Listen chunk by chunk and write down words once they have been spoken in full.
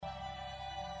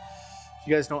If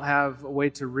you guys don't have a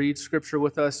way to read Scripture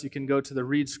with us, you can go to the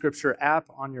Read Scripture app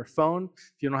on your phone.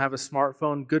 If you don't have a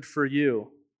smartphone, good for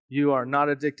you. You are not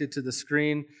addicted to the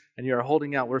screen, and you are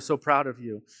holding out. We're so proud of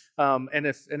you. And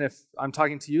if I'm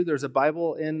talking to you, there's a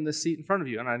Bible in the seat in front of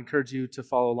you, and I encourage you to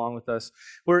follow along with us.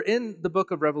 We're in the book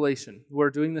of Revelation.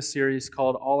 We're doing this series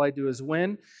called All I Do Is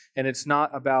Win, and it's not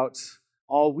about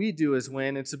all we do is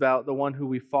win. It's about the one who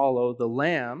we follow, the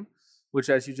Lamb, which,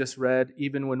 as you just read,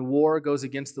 even when war goes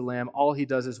against the Lamb, all he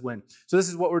does is win. So this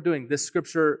is what we're doing. This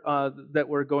scripture that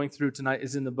we're going through tonight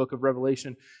is in the book of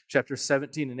Revelation, chapters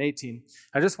 17 and 18.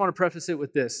 I just want to preface it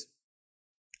with this.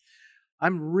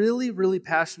 I'm really, really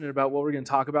passionate about what we're going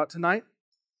to talk about tonight,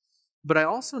 but I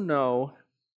also know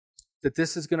that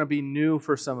this is going to be new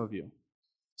for some of you.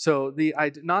 So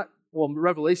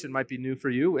Revelation might be new for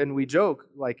you, and we joke,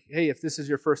 like, hey, if this is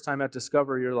your first time at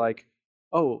Discover, you're like,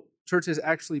 oh, churches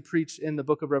actually preach in the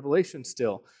book of Revelation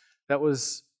still. That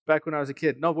was back when I was a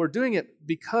kid. No, we're doing it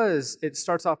because it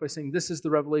starts off by saying this is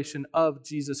the revelation of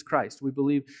Jesus Christ. We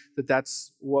believe that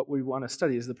that's what we want to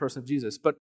study, is the person of Jesus.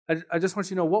 But I just want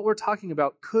you to know what we're talking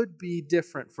about could be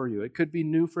different for you. It could be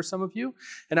new for some of you.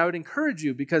 And I would encourage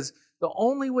you, because the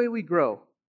only way we grow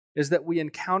is that we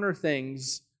encounter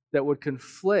things that would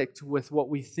conflict with what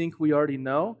we think we already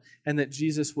know, and that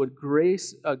Jesus would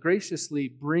graciously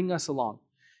bring us along,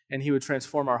 and he would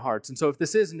transform our hearts. And so if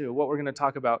this is new, what we're going to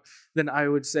talk about, then I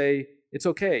would say it's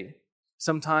okay.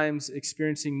 Sometimes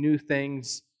experiencing new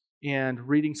things and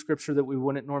reading scripture that we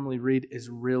wouldn't normally read is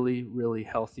really, really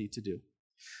healthy to do.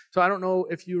 So I don't know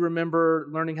if you remember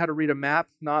learning how to read a map,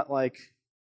 not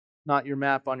your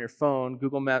map on your phone,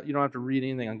 Google Maps. You don't have to read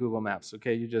anything on Google Maps,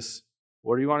 okay? You just,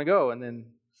 where do you want to go? And then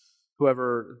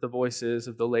whoever the voice is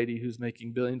of the lady who's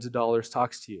making billions of dollars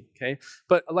talks to you, okay?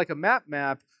 But like a map,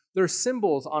 there's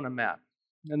symbols on a map.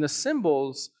 And the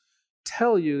symbols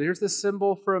tell you, here's the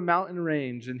symbol for a mountain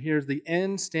range, and here's the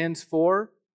N stands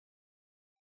for.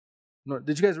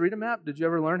 Did you guys read a map? Did you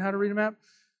ever learn how to read a map?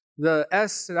 The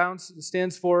S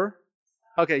stands for.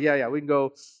 Okay, yeah, we can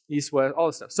go east, west, all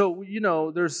this stuff. So,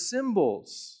 there's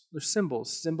symbols. There's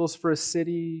symbols for a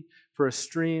city, for a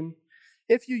stream.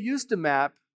 If you used a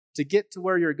map to get to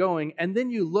where you're going, and then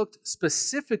you looked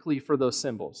specifically for those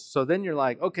symbols, so then you're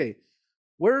like, okay,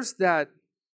 where's that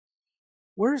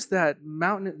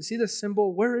mountain? See the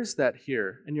symbol? Where is that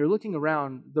here? And you're looking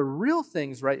around. The real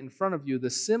thing's right in front of you.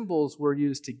 The symbols were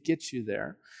used to get you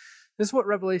there. This is what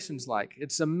Revelation's like.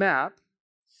 It's a map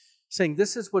saying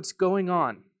this is what's going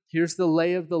on. Here's the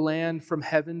lay of the land from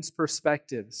heaven's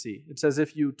perspective. See, it's as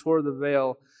if you tore the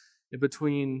veil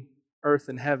between earth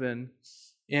and heaven,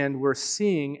 and we're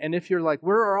seeing. And if you're like,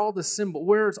 where are all the symbols?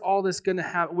 Where's all this going to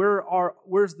happen?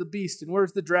 Where's the beast, and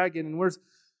where's the dragon, and where's...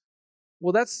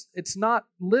 Well, it's not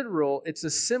literal. It's a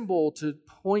symbol to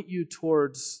point you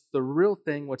towards the real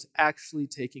thing, what's actually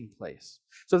taking place.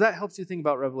 So if that helps you think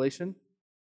about Revelation,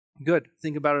 good.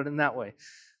 Think about it in that way.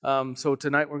 So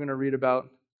tonight we're going to read about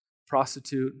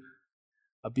prostitute,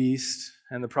 a beast,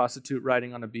 and the prostitute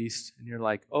riding on a beast. And you're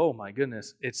like, oh my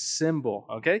goodness, it's symbol,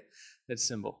 okay? It's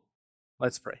symbol.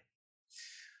 Let's pray.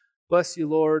 Bless you,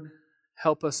 Lord.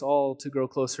 Help us all to grow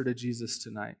closer to Jesus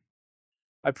tonight.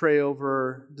 I pray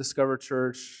over Discover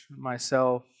Church,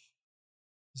 myself,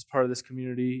 as part of this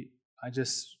community. I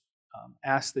just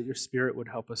ask that your Spirit would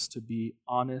help us to be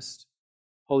honest.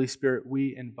 Holy Spirit,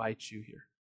 we invite you here.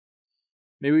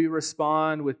 May we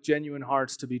respond with genuine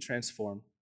hearts to be transformed.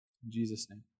 In Jesus'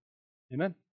 name,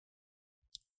 amen.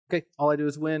 Okay, all I do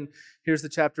is win. Here's the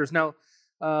chapters. Now,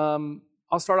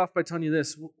 I'll start off by telling you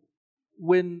this.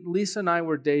 When Lisa and I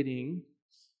were dating,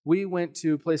 we went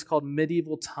to a place called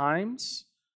Medieval Times.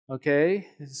 Okay,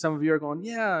 some of you are going,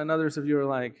 yeah, and others of you are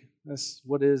like,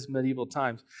 what is Medieval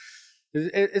Times?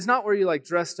 It's not where you like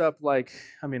dressed up like,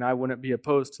 I wouldn't be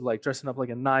opposed to like dressing up like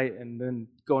a knight and then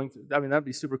going through, that'd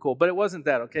be super cool. But it wasn't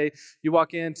that, okay? You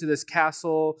walk into this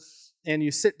castle and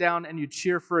you sit down and you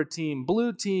cheer for a team.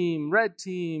 Blue team, red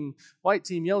team, white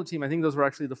team, yellow team. I think those were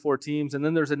actually the 4 teams. And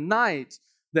then there's a knight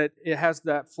that it has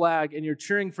that flag and you're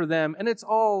cheering for them. And it's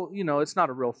all, it's not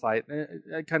a real fight.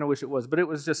 I kind of wish it was, but it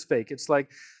was just fake. It's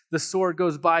like the sword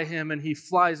goes by him and he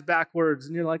flies backwards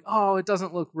and you're like, oh, it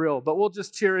doesn't look real, but we'll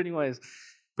just cheer anyways.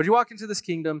 But you walk into this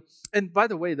kingdom. And by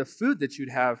the way, the food that you'd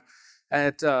have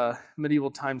at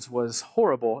Medieval Times was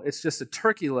horrible. It's just a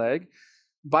turkey leg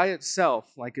by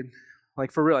itself, like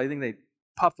for real. I think they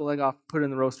pop the leg off, put it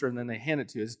in the roaster, and then they hand it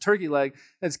to you. It's a turkey leg.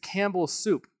 It's Campbell's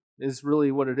soup is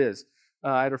really what it is.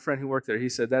 I had a friend who worked there. He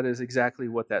said that is exactly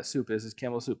what that soup is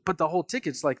Campbell's soup. But the whole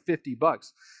ticket's like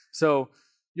 $50. So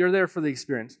you're there for the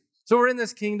experience. So we're in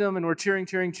this kingdom and we're cheering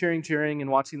and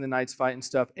watching the knights fight and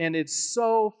stuff. And it's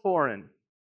so foreign.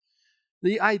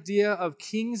 The idea of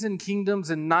kings and kingdoms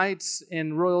and knights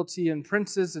and royalty and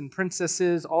princes and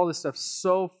princesses, all this stuff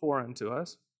so foreign to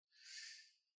us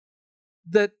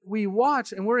that we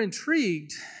watch and we're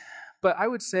intrigued, but I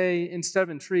would say instead of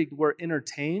intrigued, we're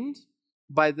entertained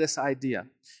by this idea.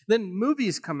 Then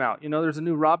movies come out. There's a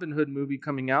new Robin Hood movie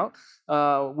coming out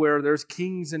where there's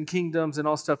kings and kingdoms and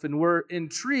all stuff, and we're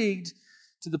intrigued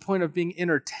to the point of being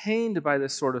entertained by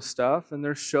this sort of stuff, and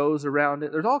there's shows around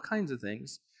it. There's all kinds of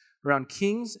things around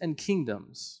kings and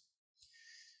kingdoms.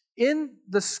 In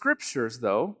the scriptures,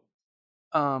 though,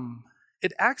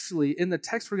 it actually, in the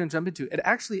text we're going to jump into, it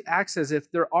actually acts as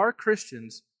if there are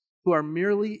Christians who are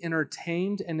merely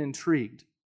entertained and intrigued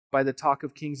by the talk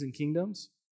of kings and kingdoms,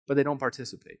 but they don't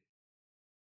participate.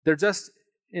 They're just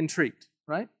intrigued,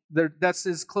 right? That's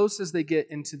as close as they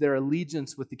get into their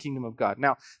allegiance with the kingdom of God.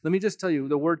 Now, let me just tell you,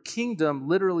 the word kingdom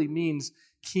literally means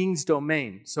king's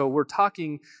domain. So we're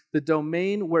talking the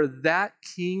domain where that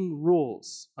king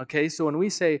rules, okay? So when we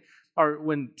say, or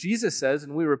when Jesus says,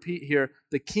 and we repeat here,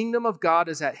 the kingdom of God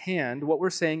is at hand, what we're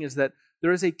saying is that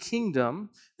there is a kingdom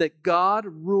that God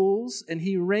rules and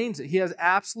he reigns it. He has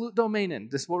absolute domain in.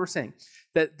 This is what we're saying.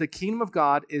 That the kingdom of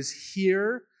God is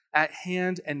here at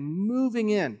hand and moving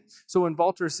in. So when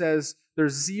Walter says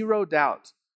there's zero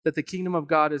doubt that the kingdom of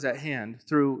God is at hand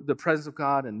through the presence of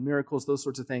God and miracles, those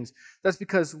sorts of things, that's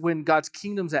because when God's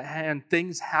kingdom's at hand,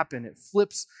 things happen. It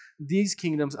flips these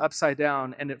kingdoms upside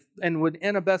down. And when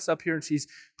Annabeth's up here and she's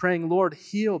praying, Lord,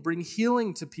 heal, bring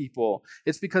healing to people,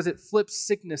 it's because it flips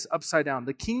sickness upside down.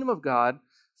 The kingdom of God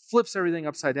flips everything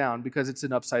upside down because it's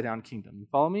an upside down kingdom. You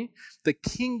follow me? The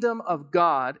kingdom of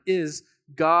God is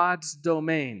God's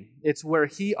domain. It's where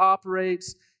he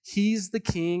operates. He's the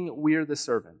king. We're the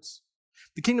servants.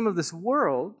 The kingdom of this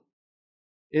world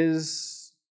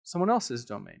is someone else's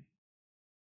domain.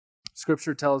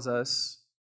 Scripture tells us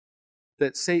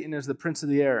that Satan is the prince of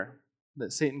the air,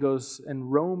 that Satan goes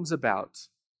and roams about.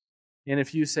 And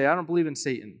if you say, I don't believe in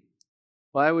Satan,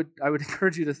 well, I would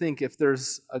encourage you to think, if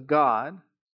there's a God,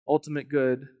 ultimate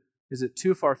good, is it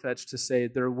too far-fetched to say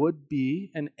there would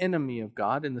be an enemy of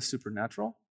God in the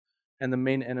supernatural, and the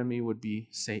main enemy would be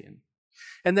Satan?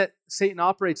 And that Satan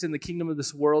operates in the kingdom of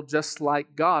this world just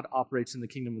like God operates in the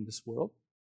kingdom of this world.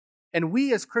 And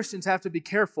we as Christians have to be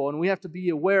careful, and we have to be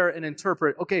aware and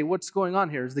interpret, okay, what's going on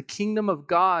here? Is the kingdom of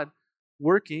God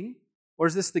working, or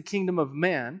is this the kingdom of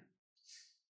man?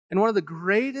 And one of the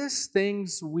greatest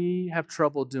things we have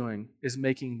trouble doing is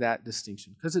making that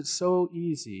distinction, because it's so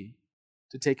easy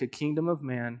to take a kingdom of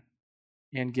man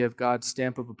and give God's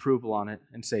stamp of approval on it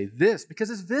and say this, because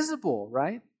it's visible,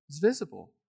 right? It's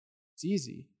visible. It's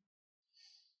easy.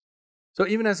 So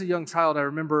even as a young child, I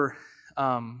remember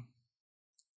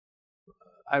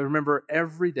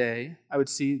every day I would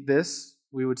see this.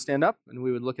 We would stand up and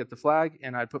we would look at the flag,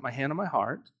 and I'd put my hand on my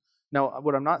heart. Now,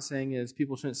 what I'm not saying is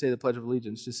people shouldn't say the Pledge of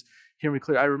Allegiance. Just hear me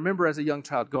clear. I remember as a young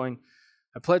child going,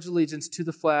 I pledge allegiance to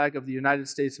the flag of the United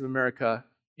States of America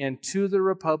and to the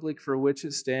republic for which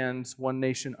it stands, one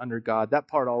nation under God. That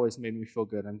part always made me feel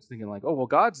good. I'm thinking like, oh, well,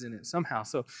 God's in it somehow.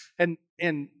 So, and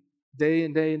day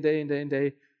and day and day and day and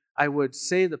day, I would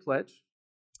say the pledge.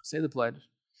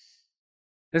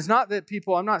 It's not that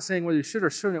I'm not saying whether you should or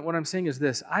shouldn't. What I'm saying is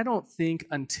this. I don't think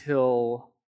until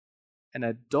an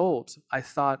adult, I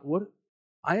thought, what?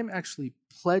 I am actually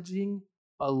pledging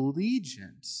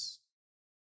allegiance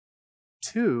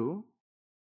to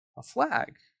a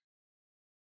flag.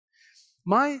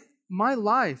 My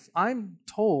life, I'm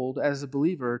told as a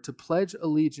believer to pledge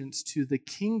allegiance to the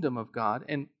kingdom of God.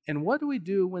 And what do we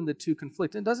do when the two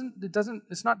conflict?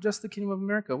 It's not just the kingdom of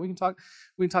America. We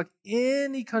can talk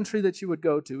any country that you would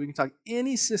go to. We can talk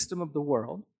any system of the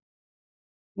world.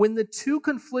 When the two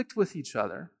conflict with each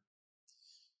other,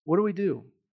 what do we do?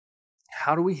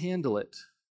 How do we handle it?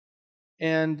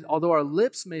 And although our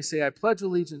lips may say, I pledge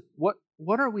allegiance,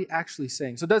 what are we actually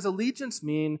saying? So does allegiance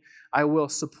mean I will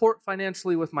support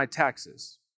financially with my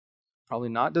taxes? Probably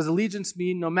not. Does allegiance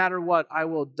mean no matter what, I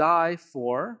will die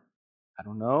for? I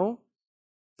don't know.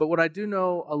 But what I do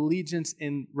know, allegiance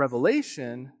in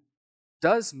Revelation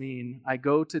does mean I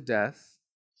go to death,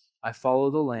 I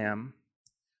follow the Lamb,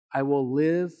 I will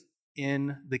live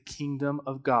in the kingdom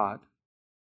of God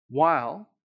while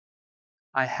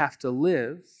I have to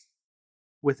live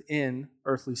within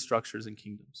earthly structures and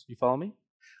kingdoms. You follow me?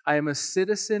 I am a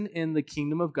citizen in the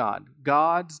kingdom of God.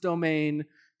 God's domain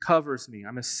covers me.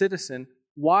 I'm a citizen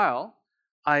while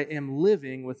I am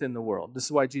living within the world. This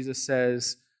is why Jesus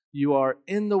says, you are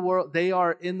in the world. They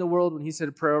are in the world. When he said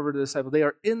a prayer over to the disciple, they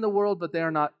are in the world, but they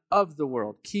are not of the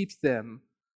world. Keep them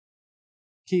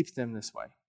this way.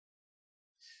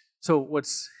 So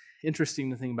what's interesting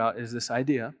to think about is this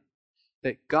idea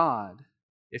that God,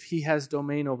 if he has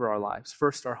domain over our lives,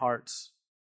 first our hearts,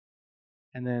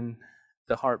 and then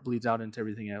the heart bleeds out into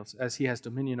everything else, as he has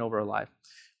dominion over our life,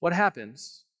 what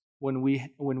happens when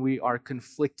we are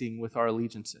conflicting with our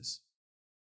allegiances?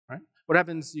 Right? What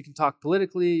happens? You can talk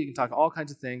politically, you can talk all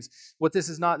kinds of things. This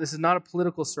is not a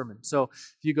political sermon. So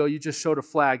if you just showed a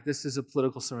flag, this is a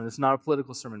political sermon. It's not a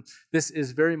political sermon. This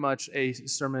is very much a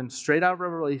sermon straight out of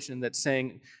Revelation that's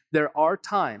saying there are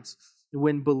times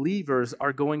when believers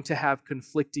are going to have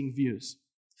conflicting views.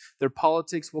 Their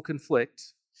politics will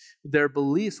conflict. Their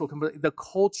beliefs will conflict. The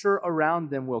culture around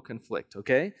them will conflict,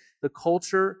 okay? The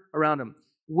culture around them.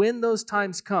 When those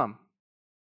times come,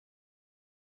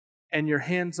 and your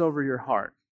hands over your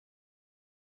heart,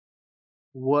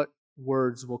 what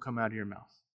words will come out of your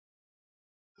mouth?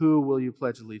 Who will you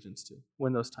pledge allegiance to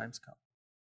when those times come?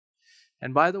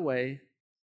 And by the way,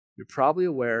 you're probably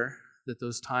aware that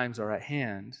those times are at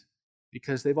hand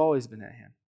because they've always been at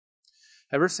hand.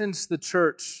 Ever since the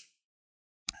church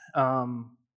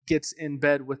gets in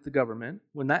bed with the government,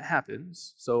 when that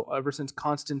happens, so ever since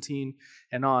Constantine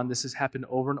and on, this has happened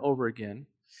over and over again.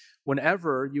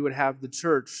 Whenever you would have the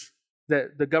church,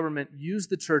 that the government use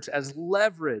the church as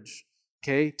leverage,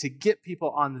 okay, to get people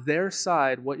on their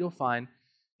side, what you'll find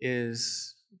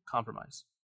is compromise.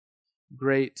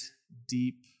 Great,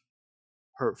 deep,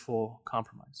 hurtful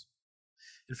compromise.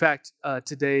 In fact,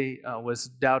 today was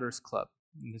Doubters Club.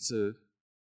 It's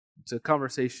a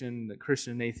conversation that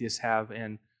Christian and atheists have,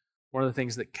 and one of the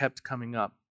things that kept coming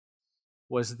up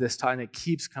was this time, and it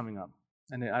keeps coming up,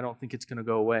 and I don't think it's going to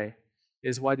go away,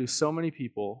 is why do so many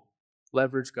people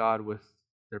leverage God with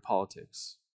their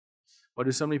politics? Why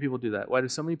do so many people do that? Why do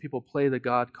so many people play the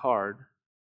God card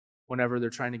whenever they're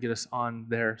trying to get us on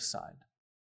their side?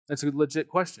 That's a legit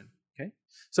question, okay?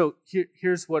 So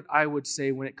here's what I would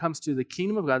say when it comes to the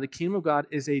kingdom of God. The kingdom of God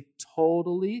is a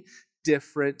totally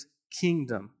different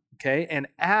kingdom, okay? And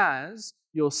as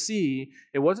you'll see,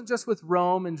 it wasn't just with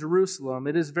Rome and Jerusalem.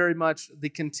 It is very much the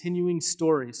continuing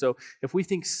story. So if we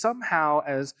think somehow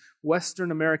as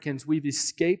Western Americans we've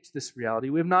escaped this reality,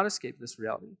 we have not escaped this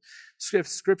reality. If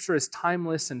Scripture is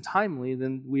timeless and timely,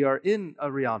 then we are in a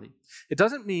reality. It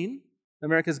doesn't mean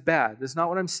America's bad. That's not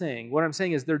what I'm saying. What I'm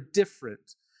saying is they're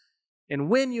different. And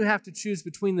when you have to choose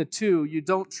between the two, you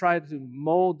don't try to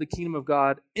mold the kingdom of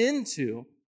God into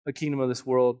a kingdom of this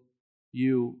world.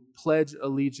 You pledge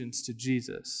allegiance to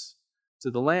Jesus,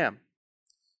 to the Lamb.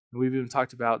 And we've even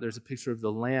talked about there's a picture of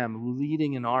the Lamb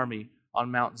leading an army on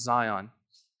Mount Zion,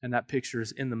 and that picture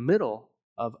is in the middle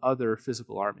of other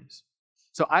physical armies.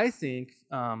 So I think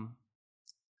one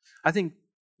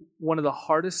of the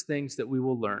hardest things that we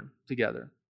will learn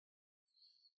together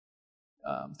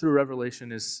through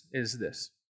Revelation is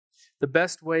this. The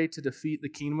best way to defeat the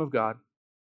kingdom of God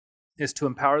is to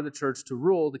empower the church to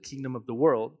rule the kingdom of the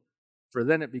world, for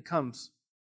then it becomes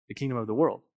the kingdom of the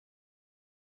world.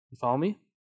 You follow me?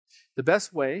 The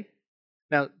best way,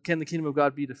 now, can the kingdom of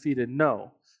God be defeated?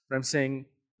 No. But I'm saying,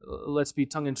 let's be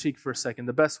tongue-in-cheek for a second.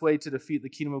 The best way to defeat the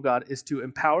kingdom of God is to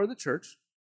empower the church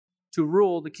to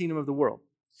rule the kingdom of the world.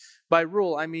 By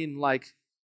rule, I mean like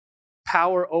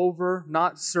power over,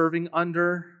 not serving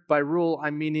under. By rule,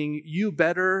 I'm meaning you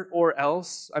better or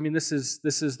else. I mean, this is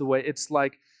the way. It's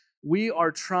like we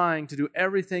are trying to do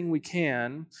everything we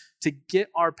can to get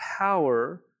our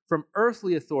power from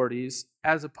earthly authorities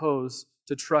as opposed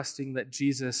to trusting that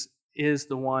Jesus is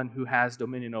the one who has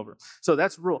dominion over. So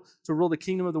that's rule, to rule the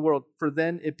kingdom of the world, for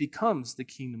then it becomes the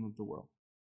kingdom of the world.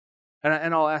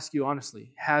 And I'll ask you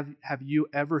honestly, have you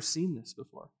ever seen this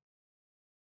before?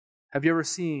 Have you ever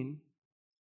seen,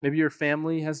 maybe your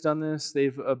family has done this,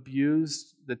 they've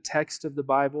abused the text of the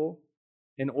Bible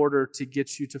in order to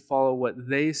get you to follow what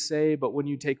they say, but when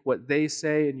you take what they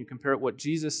say and you compare it what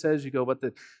Jesus says, you go, but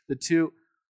the two,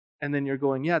 and then you're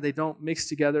going, yeah, they don't mix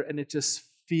together, and it just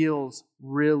feels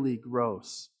really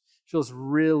gross. It feels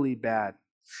really bad.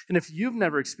 And if you've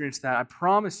never experienced that, I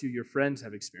promise you your friends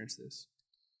have experienced this.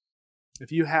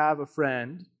 If you have a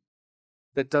friend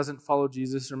that doesn't follow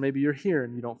Jesus, or maybe you're here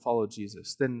and you don't follow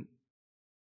Jesus, then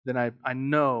I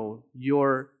know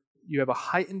you have a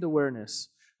heightened awareness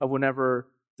of whenever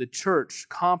the church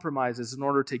compromises in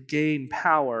order to gain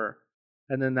power,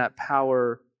 and then that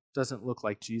power doesn't look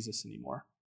like Jesus anymore.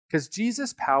 Because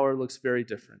Jesus' power looks very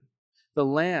different. The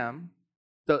lamb,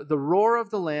 the roar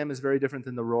of the lamb is very different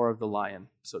than the roar of the lion,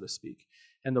 so to speak.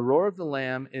 And the roar of the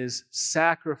lamb is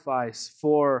sacrifice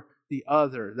for the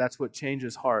other. That's what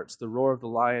changes hearts. The roar of the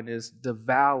lion is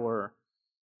devour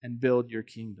and build your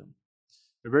kingdom.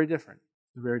 They're very different.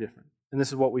 They're very different. And this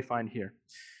is what we find here.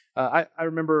 I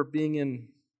remember being in,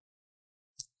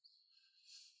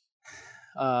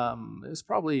 it was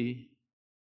probably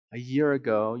a year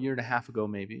and a half ago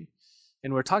maybe,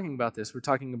 and we're talking about this. We're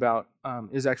talking about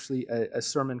is actually a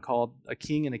sermon called A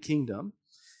King and a Kingdom.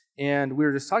 And we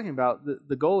were just talking about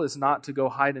the goal is not to go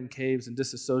hide in caves and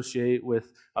disassociate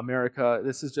with America.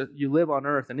 This is just, you live on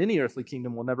earth, and any earthly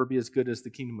kingdom will never be as good as the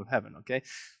kingdom of heaven, okay?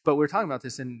 But we were talking about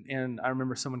this, and I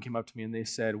remember someone came up to me and they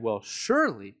said, well,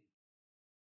 surely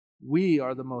we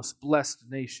are the most blessed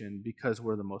nation because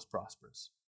we're the most prosperous.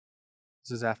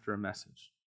 This is after a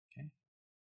message, okay?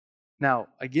 Now,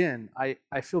 again,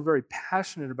 I feel very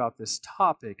passionate about this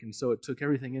topic, and so it took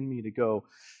everything in me to go,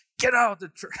 get out of the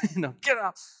church, get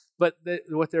out. But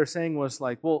what they're saying was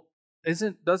like, well,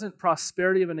 doesn't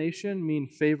prosperity of a nation mean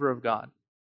favor of God?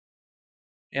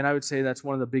 And I would say that's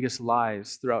one of the biggest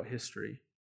lies throughout history.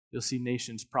 You'll see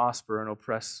nations prosper and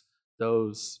oppress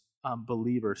those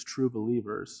believers, true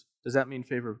believers. Does that mean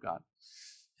favor of God?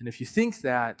 And if you think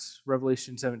that,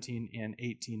 Revelation 17 and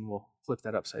 18 will flip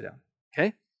that upside down.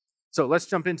 Okay? So let's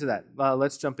jump into that.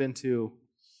 Let's jump into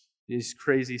these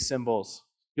crazy symbols.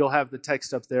 You'll have the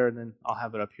text up there, and then I'll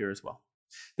have it up here as well.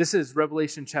 This is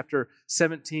Revelation chapter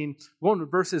 17, going to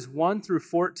verses 1 through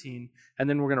 14, and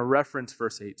then we're going to reference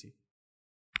verse 18,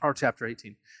 or chapter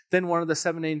 18. Then one of the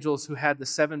seven angels who had the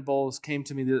seven bowls came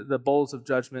to me, the bowls of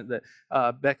judgment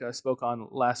that Becca spoke on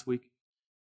last week,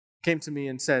 came to me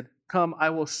and said, come, I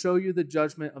will show you the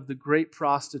judgment of the great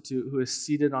prostitute who is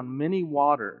seated on many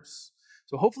waters.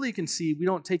 So hopefully you can see, we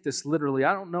don't take this literally.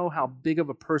 I don't know how big of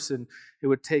a person it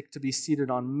would take to be seated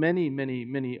on many, many,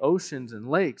 many oceans and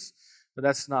lakes, but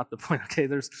that's not the point. Okay,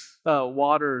 there's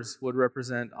waters would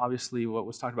represent, obviously, what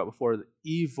was talked about before, the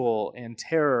evil and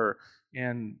terror,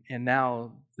 and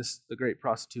now the great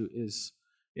prostitute is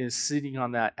sitting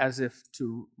on that as if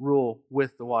to rule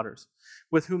with the waters,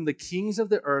 with whom the kings of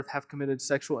the earth have committed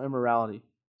sexual immorality.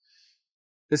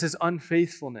 This is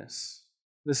unfaithfulness.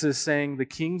 This is saying the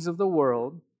kings of the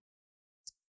world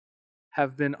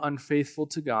have been unfaithful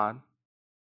to God,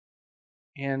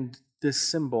 and this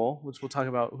symbol, which we'll talk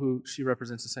about who she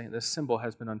represents in a second, this symbol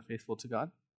has been unfaithful to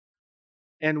God.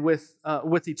 And with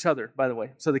each other, by the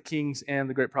way. So the kings and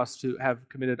the great prostitute have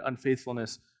committed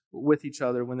unfaithfulness with each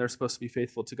other when they're supposed to be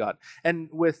faithful to God. And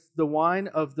with the wine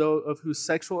of whose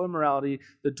sexual immorality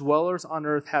the dwellers on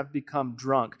earth have become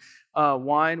drunk.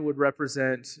 Wine would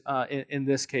represent, in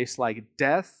this case, like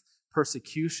death,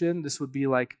 persecution. This would be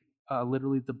like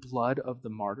literally the blood of the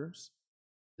martyrs,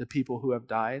 the people who have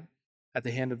died at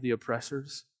the hand of the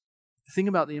oppressors. Think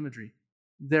about the imagery.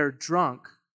 They're drunk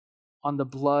on the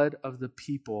blood of the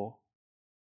people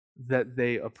that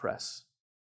they oppress.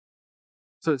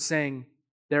 So it's saying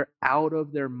they're out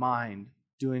of their mind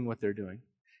doing what they're doing.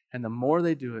 And the more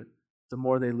they do it, the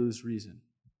more they lose reason.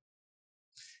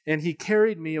 And he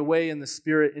carried me away in the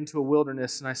spirit into a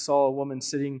wilderness, and I saw a woman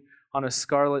sitting on a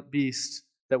scarlet beast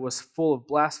that was full of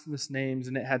blasphemous names,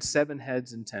 and it had 7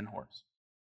 heads and 10 horns.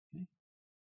 Okay.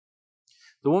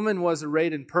 The woman was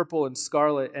arrayed in purple and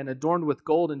scarlet and adorned with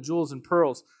gold and jewels and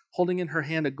pearls, holding in her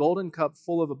hand a golden cup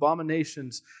full of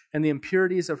abominations and the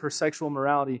impurities of her sexual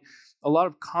morality. A lot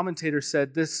of commentators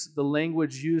said the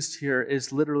language used here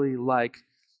is literally like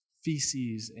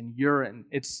feces and urine.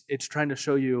 It's trying to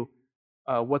show you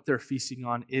what they're feasting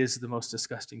on is the most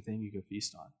disgusting thing you can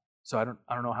feast on. So I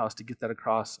don't know how else to get that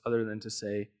across other than to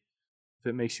say, if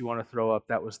it makes you want to throw up,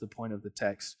 that was the point of the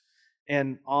text.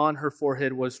 And on her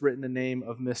forehead was written the name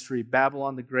of mystery,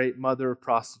 Babylon the Great, mother of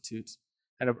prostitutes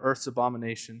and of earth's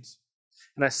abominations.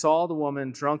 And I saw the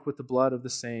woman drunk with the blood of the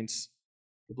saints,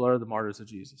 the blood of the martyrs of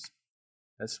Jesus.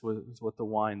 That's what the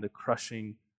wine, the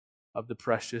crushing of the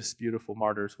precious, beautiful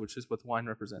martyrs, which is what the wine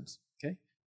represents. Okay?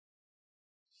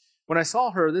 When I saw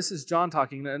her, this is John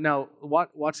talking. Now,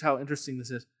 watch how interesting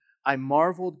this is. I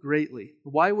marveled greatly.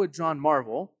 Why would John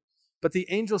marvel? But the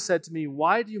angel said to me,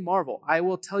 why do you marvel? I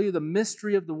will tell you the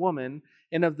mystery of the woman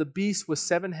and of the beast with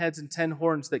 7 heads and 10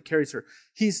 horns that carries her.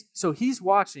 He's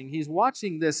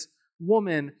watching this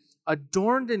woman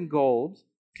adorned in gold,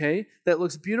 okay, that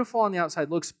looks beautiful on the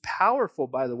outside, looks powerful,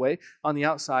 by the way, on the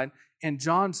outside, and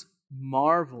John's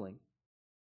marveling.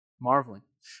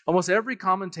 Almost every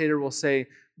commentator will say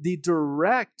the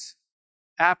direct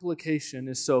application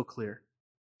is so clear.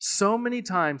 So many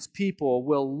times people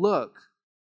will look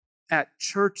at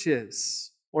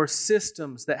churches or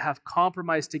systems that have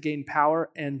compromised to gain power,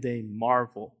 and they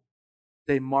marvel.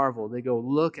 They marvel. They go,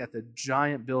 look at the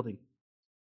giant building.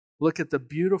 Look at the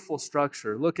beautiful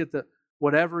structure. Look at the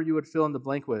whatever you would fill in the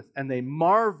blank with, and they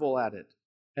marvel at it.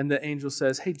 And the angel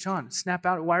says, hey, John, snap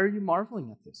out. Why are you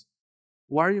marveling at this?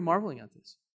 Why are you marveling at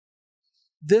this?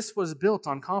 This was built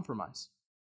on compromise.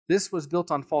 This was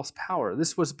built on false power.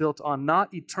 This was built on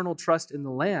not eternal trust in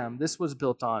the Lamb. This was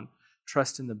built on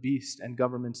trust in the beast and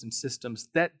governments and systems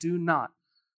that do not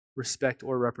respect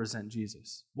or represent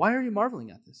Jesus. Why are you marveling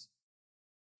at this?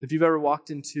 If you've ever walked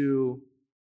into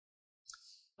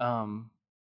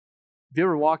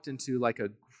like a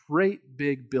great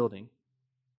big building,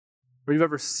 or you've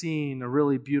ever seen a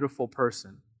really beautiful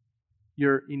person,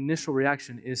 your initial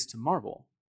reaction is to marvel,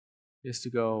 is to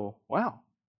go, wow,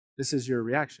 this is your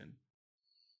reaction.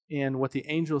 And what the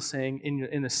angel's saying,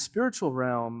 in the spiritual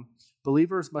realm,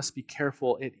 believers must be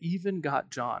careful. It even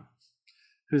got John,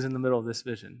 who's in the middle of this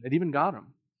vision. It even got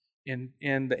him.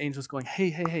 And the angel's going,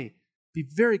 hey, be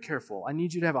very careful. I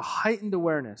need you to have a heightened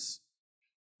awareness.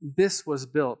 This was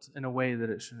built in a way that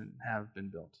it shouldn't have been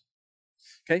built.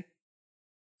 Okay?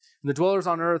 And the dwellers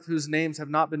on earth whose names have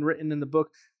not been written in the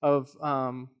book of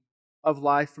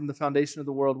life from the foundation of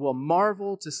the world will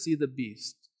marvel to see the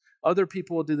beast. Other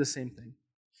people will do the same thing,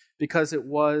 because it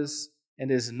was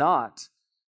and is not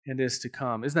and is to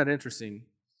come. Isn't that interesting?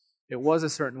 It was a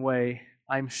certain way.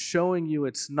 I'm showing you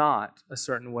it's not a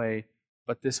certain way,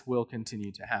 but this will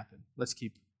continue to happen. Let's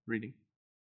keep reading.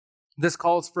 This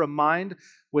calls for a mind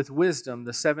with wisdom.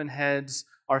 The 7 heads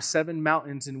are 7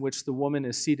 mountains in which the woman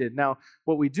is seated. Now,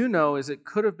 what we do know is it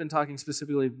could have been talking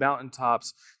specifically of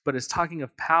mountaintops, but it's talking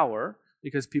of power,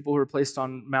 because people who are placed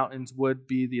on mountains would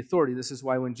be the authority. This is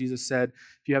why when Jesus said,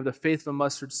 if you have the faith of a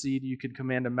mustard seed, you could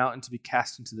command a mountain to be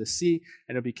cast into the sea,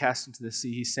 and it'll be cast into the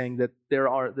sea. He's saying that there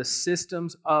are the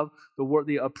systems of the world,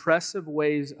 the oppressive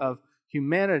ways of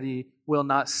humanity will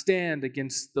not stand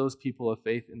against those people of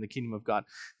faith in the kingdom of God.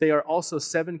 They are also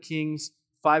 7 kings,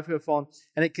 5 who have fallen,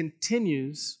 and it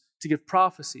continues to give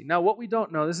prophecy. Now, what we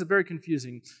don't know, this is very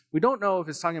confusing. We don't know if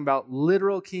it's talking about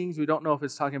literal kings. We don't know if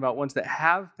it's talking about ones that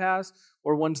have passed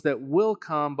or ones that will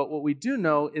come. But what we do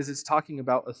know is it's talking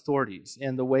about authorities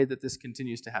and the way that this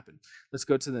continues to happen. Let's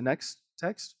go to the next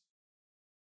text.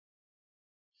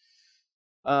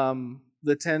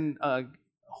 The 10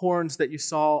 horns that you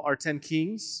saw are 10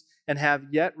 kings and have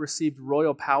yet received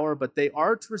royal power, but they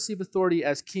are to receive authority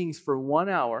as kings for 1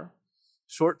 hour,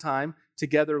 short time,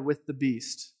 together with the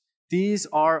beast. These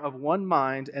are of one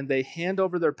mind, and they hand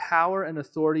over their power and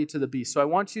authority to the beast. So I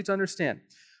want you to understand,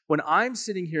 when I'm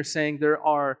sitting here saying there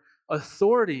are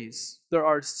authorities, there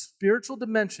are spiritual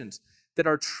dimensions that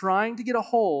are trying to get a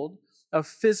hold of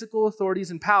physical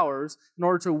authorities and powers in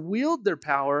order to wield their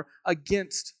power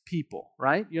against people,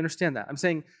 right? You understand that? I'm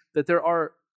saying that there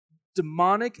are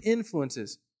demonic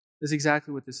influences. That's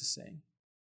exactly what this is saying.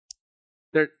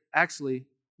 Actually,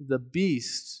 the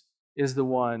beast is the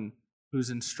one who's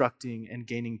instructing and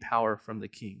gaining power from the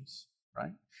kings,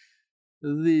 right?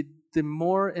 The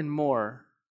more and more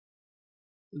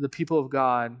the people of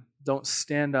God don't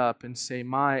stand up and say,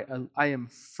 I am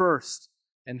first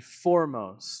and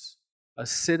foremost a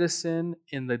citizen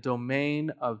in the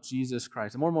domain of Jesus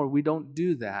Christ. The more and more we don't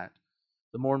do that,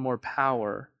 the more and more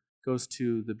power goes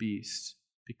to the beast,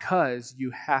 because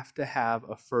you have to have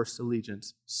a first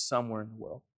allegiance somewhere in the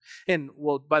world. And,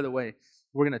 well, by the way,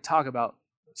 we're going to talk about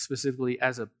specifically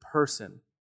as a person,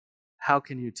 how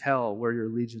can you tell where your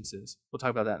allegiance is? We'll talk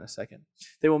about that in a second.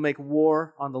 They will make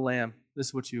war on the Lamb. This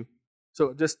is what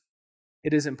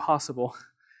it is impossible.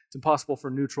 It's impossible for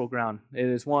neutral ground. It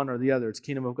is one or the other. It's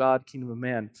kingdom of God, kingdom of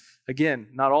man. Again,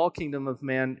 not all kingdom of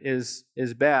man is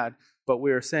bad, but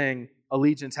we are saying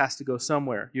allegiance has to go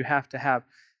somewhere. You have to have,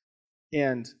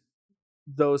 and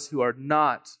those who are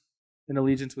not in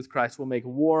allegiance with Christ will make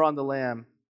war on the Lamb,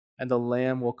 and the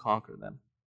Lamb will conquer them.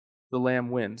 The Lamb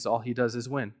wins. All he does is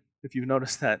win. If you've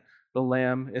noticed that, the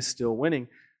Lamb is still winning.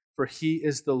 For he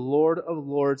is the Lord of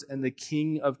lords and the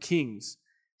King of kings.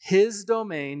 His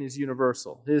domain is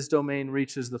universal. His domain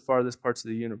reaches the farthest parts of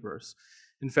the universe.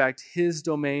 In fact, his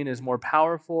domain is more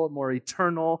powerful, more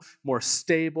eternal, more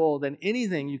stable than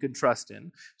anything you can trust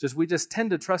in. We just tend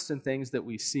to trust in things that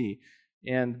we see,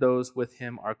 and those with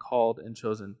him are called and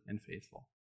chosen and faithful.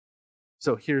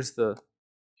 So here's the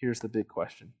big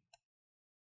question.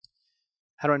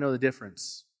 How do I know the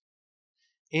difference?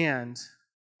 And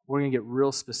we're going to get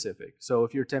real specific. So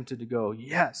if you're tempted to go,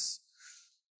 yes,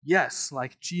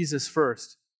 like Jesus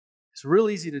first, it's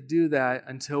real easy to do that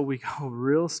until we go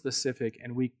real specific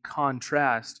and we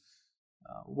contrast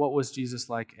what was Jesus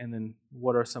like, and then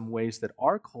what are some ways that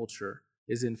our culture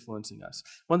is influencing us.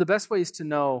 One of the best ways to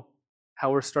know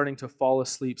how we're starting to fall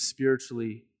asleep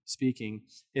spiritually speaking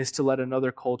is to let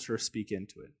another culture speak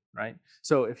into it, right?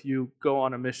 So if you go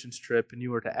on a missions trip and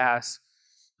you were to ask,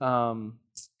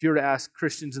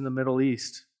 Christians in the Middle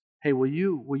East, hey, will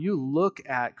you look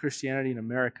at Christianity in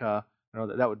America? I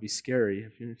know that would be scary.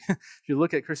 If you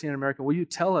look at Christianity in America, will you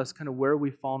tell us kind of where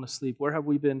we've fallen asleep? Where have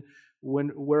we been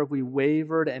where have we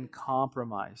wavered and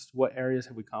compromised? What areas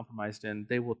have we compromised in?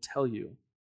 They will tell you.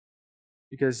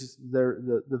 Because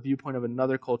the viewpoint of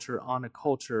another culture on a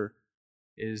culture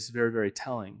is very, very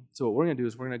telling. So what we're going to do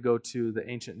is we're going to go to the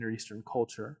ancient Near Eastern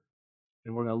culture,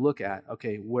 and we're going to look at,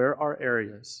 okay, where are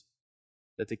areas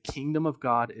that the kingdom of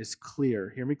God is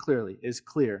clear, hear me clearly, is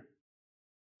clear,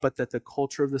 but that the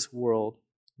culture of this world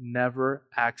never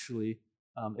actually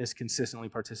is consistently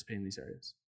participating in these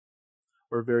areas,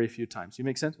 or very few times. You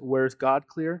make sense? Where is God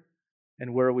clear,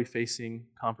 and where are we facing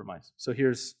compromise? So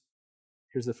here's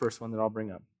the first one that I'll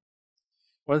bring up.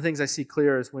 One of the things I see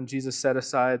clear is when Jesus set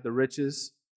aside the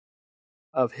riches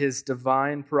of his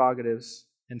divine prerogatives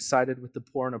and sided with the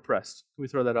poor and oppressed. Can we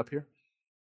throw that up here?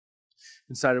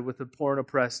 And sided with the poor and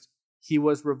oppressed. He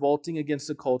was revolting against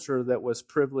a culture that was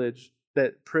privileged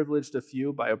a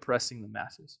few by oppressing the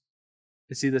masses.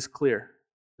 I see this clear.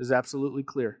 This is absolutely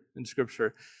clear in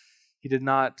Scripture. He did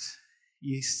not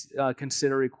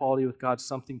consider equality with God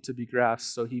something to be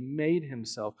grasped, so he made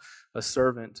himself a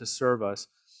servant to serve us.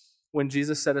 When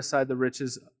Jesus set aside the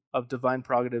riches of divine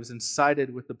prerogatives and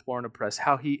sided with the poor and oppressed,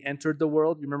 how he entered the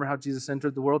world. You remember how Jesus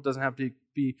entered the world? Doesn't have to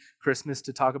be Christmas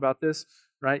to talk about this,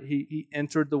 right? He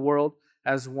entered the world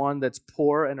as one that's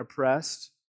poor and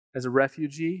oppressed. As a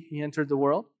refugee, he entered the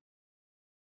world.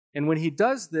 And when he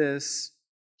does this,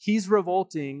 he's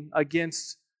revolting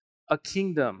against a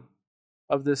kingdom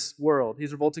of this world.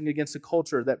 He's revolting against a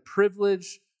culture that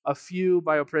privileged a few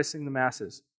by oppressing the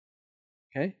masses.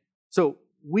 Okay? So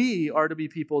we are to be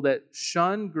people that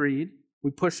shun greed, we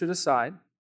push it aside,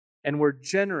 and we're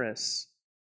generous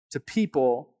to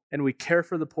people, and we care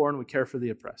for the poor and we care for the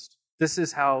oppressed. This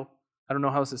is how, I don't know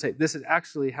how else to say it, this is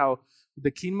actually how the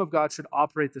kingdom of God should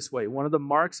operate this way. One of the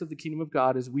marks of the kingdom of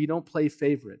God is we don't play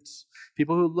favorites.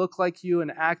 People who look like you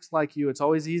and act like you, it's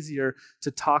always easier to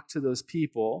talk to those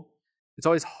people. It's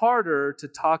always harder to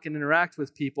talk and interact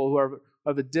with people who are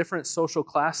of a different social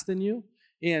class than you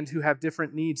and who have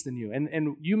different needs than you.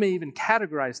 And you may even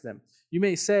categorize them. You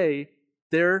may say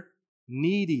they're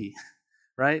needy,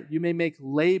 right? You may make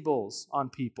labels on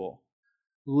people.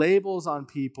 Labels on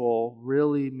people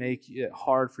really make it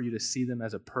hard for you to see them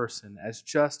as a person, as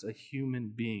just a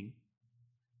human being.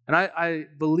 And I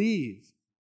believe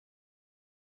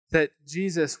that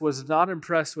Jesus was not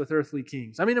impressed with earthly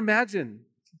kings. I mean,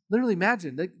 literally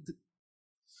imagine,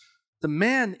 the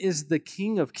man is the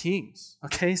King of Kings,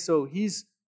 okay? So he's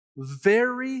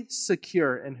very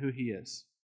secure in who he is.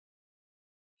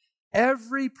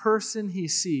 Every person he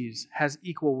sees has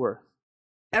equal worth.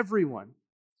 Everyone.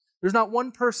 There's not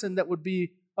one person that would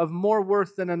be of more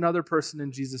worth than another person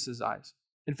in Jesus' eyes.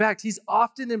 In fact, he's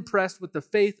often impressed with the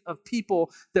faith of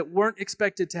people that weren't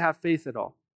expected to have faith at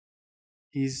all.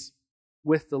 He's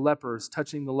with the lepers,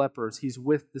 touching the lepers. He's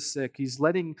with the sick. He's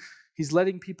letting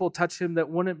people touch him that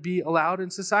wouldn't be allowed in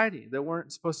society, that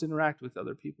weren't supposed to interact with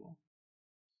other people.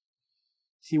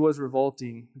 He was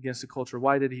revolting against the culture.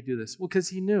 Why did he do this? Well, because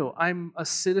he knew, I'm a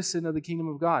citizen of the kingdom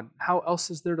of God. How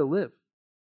else is there to live?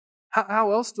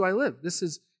 How else do I live?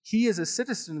 He is a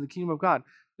citizen of the kingdom of God.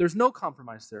 There's no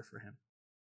compromise there for him.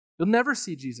 You'll never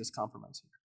see Jesus compromise here.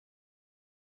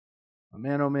 But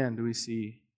man, oh man, do we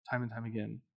see time and time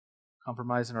again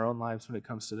compromise in our own lives when it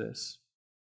comes to this.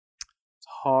 It's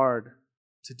hard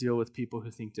to deal with people who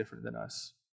think different than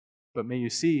us. But may you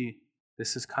see,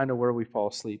 this is kind of where we fall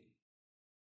asleep.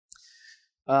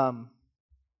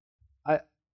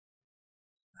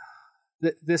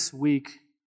 This week,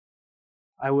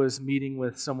 I was meeting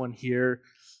with someone here,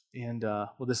 and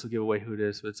this will give away who it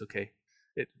is, but it's okay.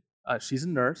 She's a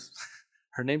nurse.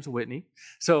 Her name's Whitney.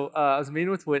 So I was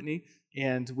meeting with Whitney,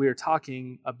 and we were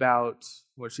talking about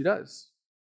what she does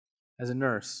as a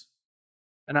nurse.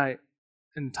 And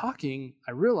in talking,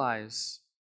 I realized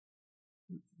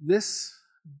this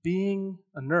being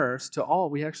a nurse,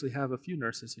 we actually have a few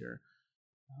nurses here.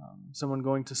 Someone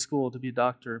going to school to be a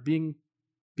doctor, being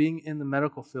in the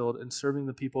medical field and serving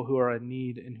the people who are in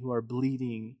need and who are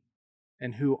bleeding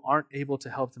and who aren't able to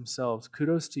help themselves.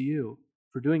 Kudos to you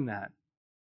for doing that.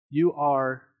 You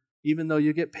are, even though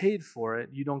you get paid for it,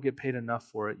 you don't get paid enough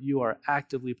for it. You are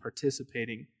actively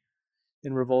participating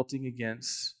in revolting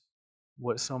against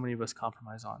what so many of us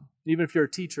compromise on. Even if you're a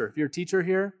teacher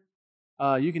here,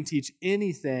 you can teach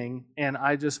anything, and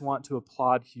I just want to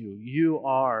applaud you. You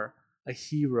are a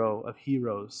hero of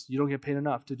heroes. You don't get paid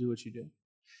enough to do what you do.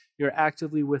 You're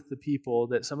actively with the people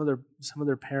that some of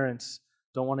their parents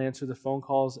don't want to answer the phone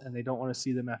calls, and they don't want to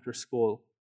see them after school.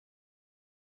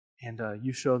 And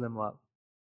you show them love.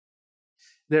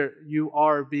 You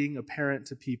are being a parent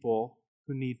to people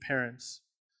who need parents,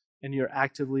 and you're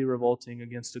actively revolting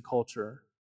against a culture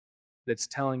that's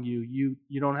telling you,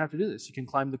 you don't have to do this. You can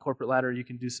climb the corporate ladder. You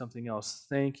can do something else.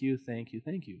 Thank you, thank you,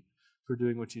 thank you for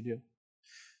doing what you do.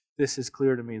 This is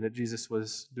clear to me that Jesus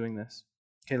was doing this.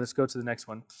 Okay, let's go to the next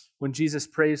one. When Jesus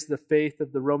praised the faith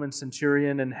of the Roman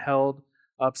centurion and held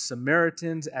up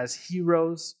Samaritans as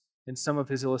heroes in some of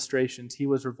his illustrations, he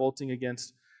was revolting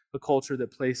against a culture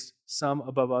that placed some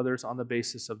above others on the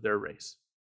basis of their race.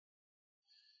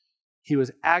 He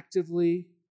was actively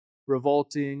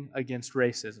revolting against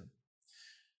racism.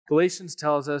 Galatians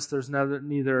tells us there's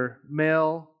neither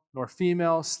male nor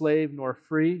female, slave nor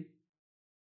free.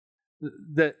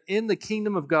 That in the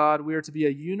kingdom of God, we are to be a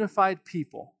unified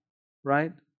people,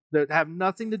 right? That have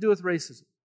nothing to do with racism.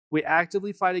 We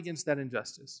actively fight against that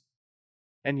injustice.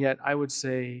 And yet, I would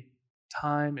say,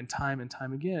 time and time and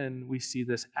time again, we see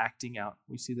this acting out.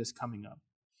 We see this coming up.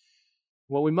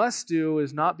 What we must do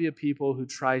is not be a people who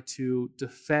try to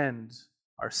defend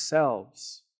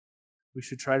ourselves. We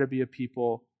should try to be a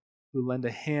people who lend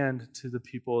a hand to the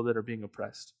people that are being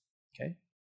oppressed. Okay?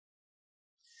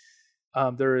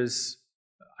 There is,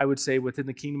 I would say, within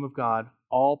the kingdom of God,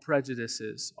 all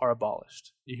prejudices are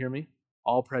abolished. You hear me?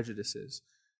 All prejudices.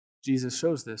 Jesus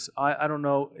shows this. I don't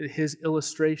know, his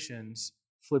illustrations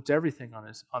flipped everything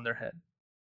on their head.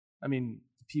 I mean,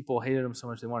 people hated him so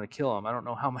much they wanted to kill him. I don't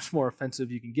know how much more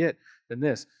offensive you can get than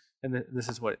this. And this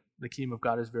is what the kingdom of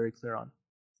God is very clear on.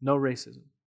 No racism.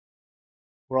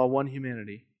 We're all one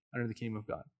humanity under the kingdom of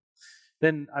God.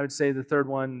 Then I would say the third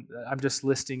one, I'm just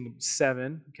listing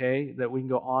 7, okay, that we can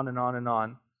go on and on and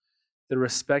on. The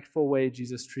respectful way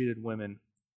Jesus treated women,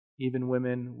 even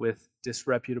women with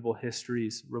disreputable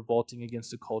histories, revolting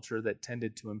against a culture that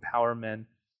tended to empower men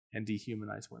and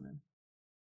dehumanize women.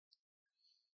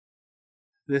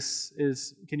 This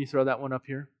is, can you throw that one up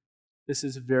here? This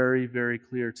is very, very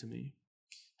clear to me.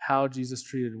 How Jesus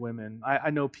treated women. I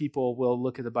know people will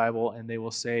look at the Bible and they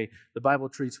will say, the Bible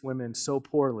treats women so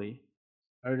poorly.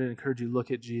 I would encourage you, look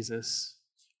at Jesus.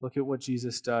 Look at what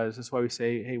Jesus does. That's why we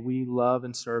say, hey, we love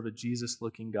and serve a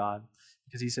Jesus-looking God.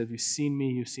 Because he said, if you've seen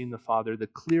me, you've seen the Father. The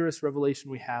clearest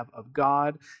revelation we have of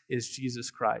God is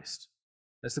Jesus Christ.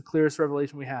 That's the clearest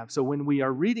revelation we have. So when we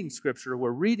are reading Scripture, we're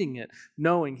reading it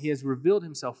knowing he has revealed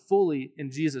himself fully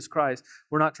in Jesus Christ.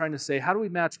 We're not trying to say, how do we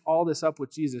match all this up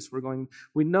with Jesus?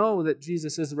 We know that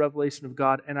Jesus is the revelation of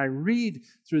God, and I read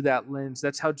through that lens.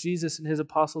 That's how Jesus and his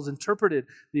apostles interpreted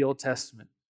the Old Testament,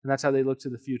 and that's how they look to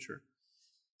the future.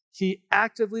 He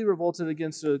actively revolted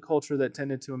against a culture that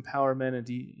tended to empower men and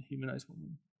dehumanize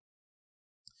women.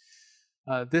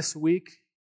 This week,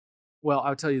 well,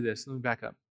 I'll tell you this. Let me back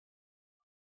up.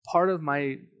 Part of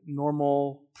my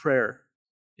normal prayer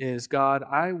is, God,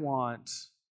 I want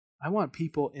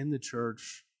people in the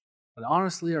church that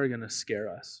honestly are going to scare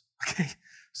us. Okay,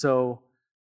 so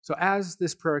as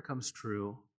this prayer comes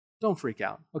true, don't freak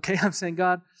out. Okay, I'm saying,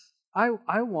 God, I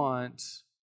want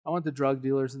the drug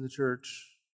dealers in the church.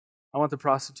 I want the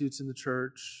prostitutes in the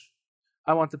church.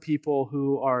 I want the people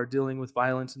who are dealing with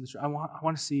violence in the church. I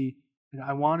want to see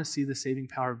the saving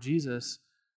power of Jesus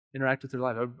interact with their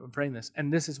life. I'm praying this.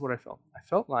 And this is what I felt. I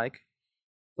felt like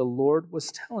the Lord was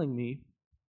telling me,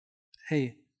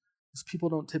 hey, these people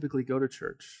don't typically go to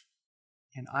church.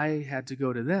 And I had to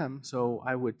go to them, so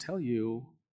I would tell you,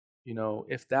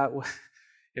 if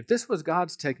this was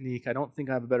God's technique, I don't think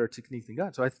I have a better technique than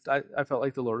God. So I felt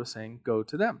like the Lord was saying, go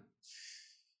to them.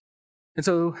 And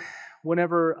so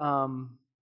whenever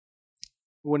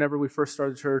we first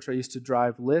started church, I used to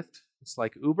drive Lyft. It's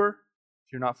like Uber,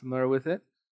 if you're not familiar with it.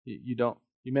 You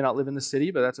may not live in the city,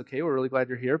 but that's okay. We're really glad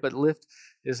you're here. But Lyft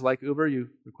is like Uber. You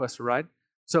request a ride.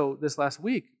 So this last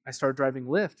week, I started driving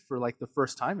Lyft for like the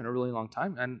first time in a really long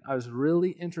time. And I was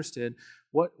really interested,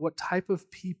 what type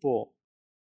of people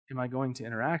am I going to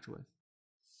interact with?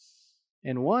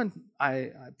 And one,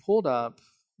 I pulled up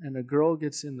and a girl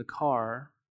gets in the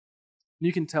car.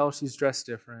 You can tell she's dressed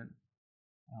different.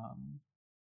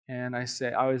 And I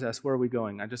always ask, where are we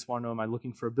going? I just want to know, am I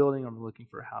looking for a building or am I looking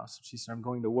for a house? She said, I'm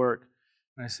going to work.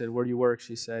 And I said, where do you work?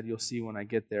 She said, you'll see when I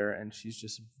get there. And she's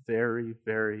just very,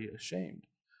 very ashamed.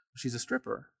 She's a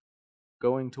stripper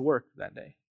going to work that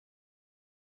day.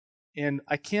 And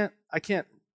I can't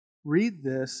read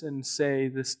this and say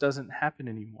this doesn't happen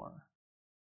anymore.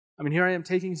 I mean, here I am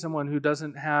taking someone who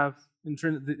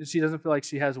she doesn't feel like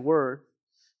she has worth.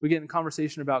 We get in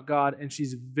conversation about God and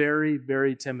she's very,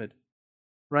 very timid.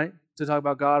 Right? To talk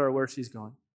about God or where she's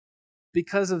going.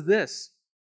 Because of this.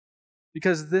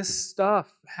 Because this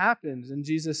stuff happens. And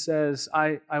Jesus says,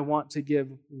 I want to give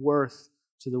worth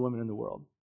to the women in the world.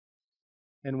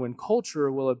 And when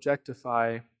culture will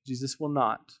objectify, Jesus will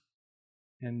not.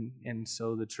 And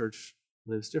so the church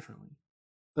lives differently.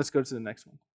 Let's go to the next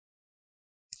one.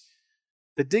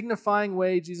 The dignifying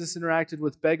way Jesus interacted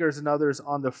with beggars and others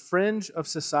on the fringe of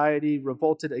society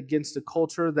revolted against a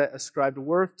culture that ascribed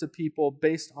worth to people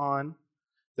based on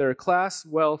their class,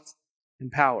 wealth,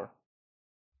 and power.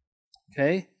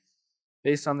 Okay?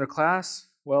 Based on their class,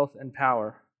 wealth, and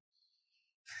power.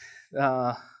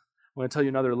 I'm going to tell you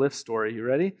another Lyft story. You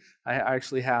ready? I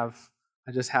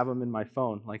just have them in my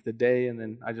phone, like the day, and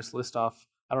then I just list off.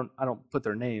 I don't put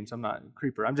their names. I'm not a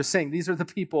creeper. I'm just saying these are the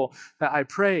people that I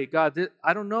pray, God,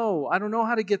 I don't know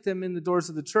how to get them in the doors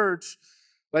of the church,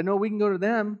 but I know we can go to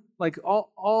them. Like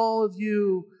all of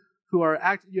you who are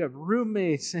you have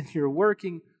roommates and you're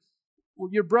working,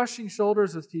 you're brushing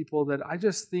shoulders with people that I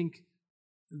just think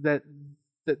that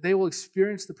they will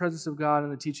experience the presence of God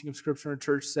and the teaching of Scripture in a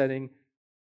church setting.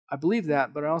 I believe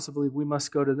that, but I also believe we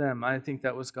must go to them. I think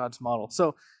that was God's model.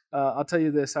 So I'll tell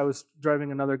you this. I was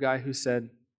driving another guy who said,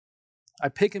 I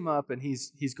pick him up and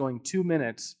he's going 2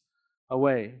 minutes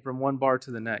away from one bar to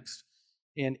the next.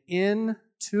 And in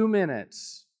 2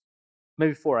 minutes,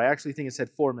 maybe 4, I actually think it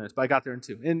said 4 minutes, but I got there in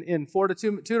 2. In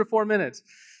 2 to 4 minutes,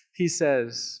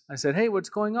 I said, hey, what's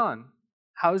going on?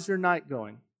 How's your night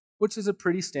going? Which is a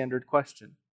pretty standard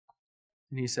question.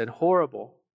 And he said,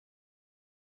 horrible.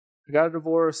 I got a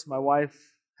divorce. My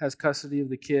wife has custody of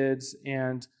the kids,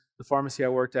 and the pharmacy I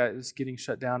worked at is getting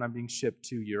shut down. I'm being shipped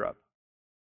to Europe.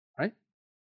 Right?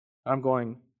 I'm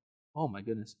going, oh my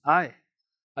goodness, I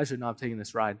should not have taken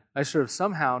this ride. I should have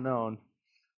somehow known.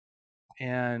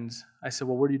 And I said,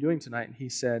 well, what are you doing tonight? And he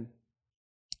said,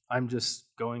 I'm just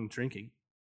going drinking.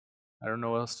 I don't know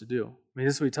what else to do. I mean,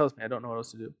 this is what he tells me. I don't know what else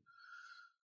to do.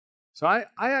 So I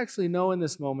actually know in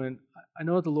this moment, I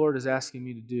know what the Lord is asking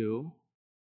me to do.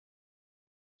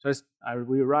 So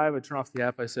we arrive, I turn off the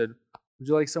app. I said, would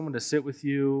you like someone to sit with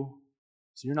you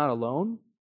so you're not alone?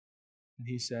 And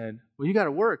he said, well, you got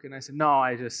to work. And I said, no,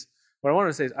 what I wanted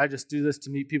to say is I just do this to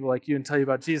meet people like you and tell you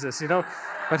about Jesus, But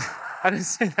I didn't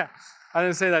say that. I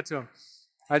didn't say that to him.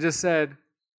 I just said,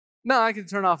 no, I can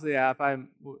turn off the app.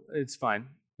 It's fine.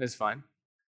 It's fine.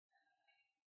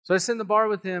 So I sit in the bar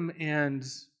with him and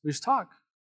we just talk.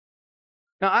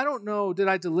 Now, I don't know, did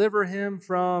I deliver him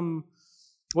from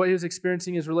what he was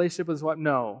experiencing, his relationship with his wife?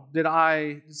 No. Did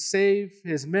I save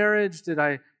his marriage? Did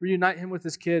I reunite him with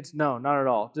his kids? No, not at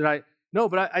all. No,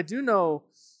 but I do know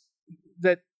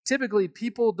that typically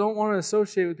people don't want to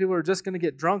associate with people who are just going to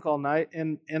get drunk all night,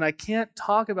 and I can't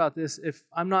talk about this if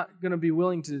I'm not going to be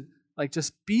willing to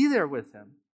just be there with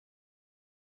them.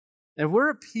 And we're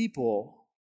a people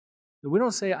that we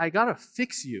don't say, I got to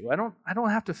fix you. I don't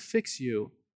have to fix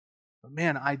you. But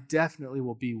man, I definitely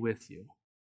will be with you.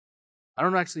 I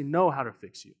don't actually know how to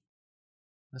fix you.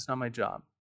 That's not my job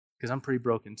because I'm pretty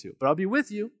broken too. But I'll be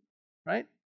with you, right?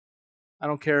 I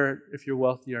don't care if you're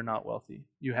wealthy or not wealthy.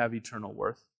 You have eternal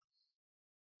worth.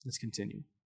 Let's continue.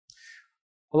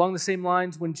 Along the same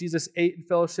lines, when Jesus ate and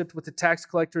fellowshiped with the tax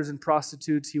collectors and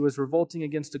prostitutes, he was revolting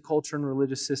against a culture and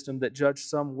religious system that judged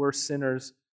some worse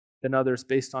sinners than others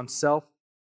based on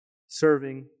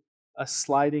self-serving, a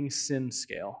sliding sin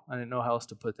scale. I didn't know how else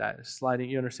to put that.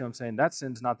 Sliding, you understand what I'm saying? That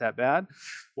sin's not that bad.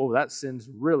 Well, that sin's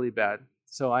really bad.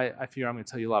 So I figure I'm going to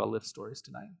tell you a lot of Lyft stories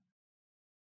tonight.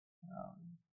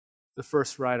 The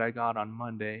first ride I got on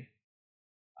Monday,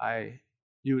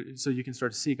 so you can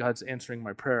start to see God's answering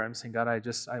my prayer. I'm saying, God,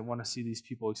 I want to see these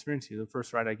people experience you. The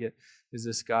first ride I get is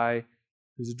this guy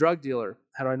who's a drug dealer.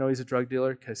 How do I know he's a drug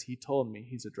dealer? Because he told me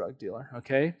he's a drug dealer,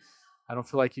 okay? I don't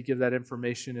feel like you give that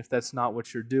information if that's not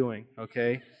what you're doing,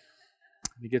 okay?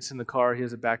 He gets in the car. He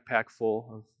has a backpack full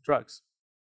of drugs.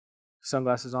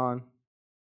 Sunglasses on,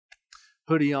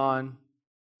 hoodie on,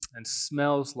 and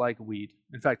smells like weed.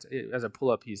 In fact, as I pull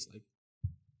up, he's like,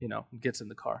 gets in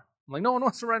the car. I'm like, no one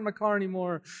wants to ride in my car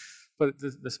anymore. But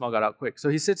the smell got out quick. So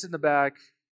he sits in the back,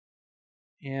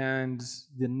 and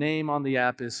the name on the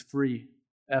app is Free,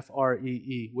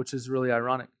 F-R-E-E, which is really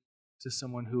ironic to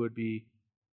someone who would be,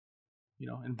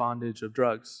 in bondage of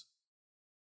drugs.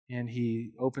 And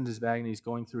he opens his bag and he's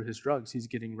going through his drugs. He's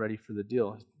getting ready for the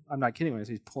deal. I'm not kidding when I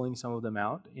say he's pulling some of them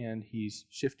out and he's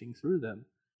shifting through them.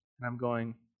 And I'm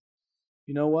going,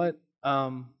 you know what?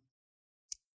 I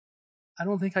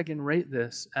don't think I can rate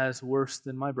this as worse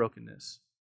than my brokenness.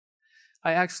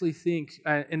 I actually think,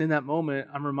 and in that moment,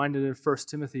 I'm reminded of 1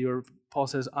 Timothy where Paul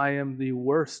says, I am the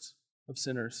worst of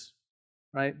sinners,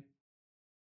 right?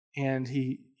 And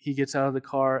he gets out of the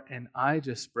car and I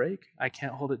just break. I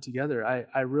can't hold it together.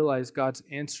 I realize God's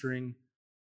answering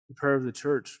the prayer of the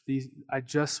church. I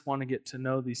just want to get to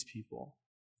know these people.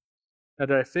 Now,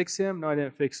 did I fix him? No, I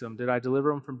didn't fix him. Did I deliver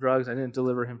him from drugs? I didn't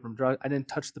deliver him from drugs. I didn't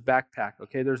touch the backpack,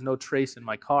 okay? There's no trace in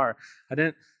my car. I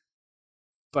didn't,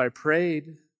 but I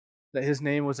prayed that his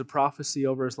name was a prophecy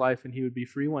over his life and he would be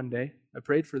free one day. I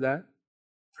prayed for that.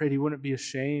 I prayed he wouldn't be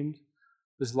ashamed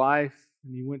of his life,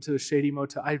 and he went to a shady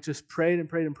motel. I just prayed and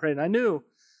prayed and prayed, and I knew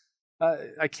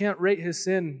I can't rate his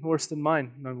sin worse than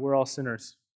mine. We're all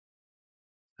sinners.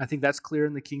 I think that's clear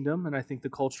in the kingdom, and I think the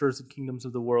cultures and kingdoms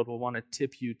of the world will want to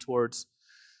tip you towards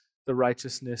the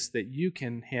righteousness that you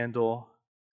can handle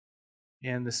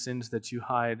and the sins that you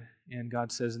hide. And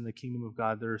God says in the kingdom of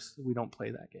God, we don't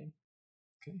play that game.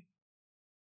 Okay.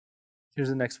 Here's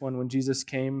the next one. When Jesus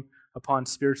came upon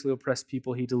spiritually oppressed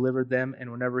people, he delivered them,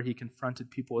 and whenever he confronted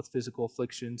people with physical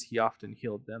afflictions, he often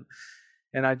healed them.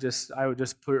 And I would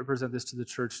just present this to the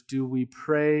church. Do we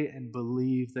pray and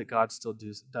believe that God still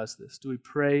does this? Do we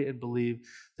pray and believe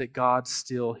that God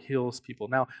still heals people?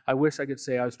 Now, I wish I could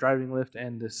say I was driving Lyft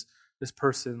and this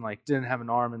person didn't have an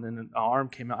arm and then an arm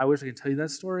came out. I wish I could tell you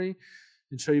that story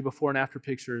and show you before and after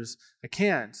pictures. I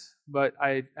can't, but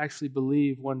I actually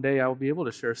believe one day I will be able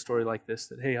to share a story like this,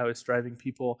 that, hey, I was driving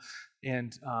people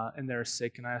and they're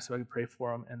sick, and I asked if I could pray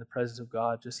for them, and the presence of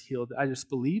God just healed. I just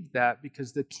believe that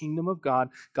because the kingdom of God,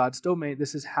 God's domain,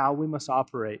 this is how we must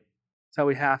operate. It's how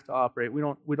we have to operate.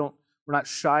 We're not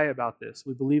shy about this.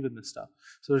 We believe in this stuff.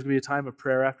 So there's going to be a time of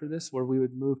prayer after this where we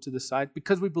would move to the side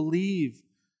because we believe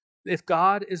if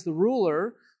God is the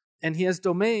ruler and he has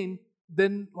domain,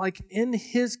 then in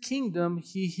his kingdom,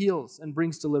 he heals and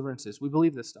brings deliverances. We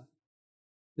believe this stuff.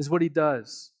 This is what he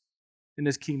does in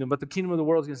his kingdom. But the kingdom of the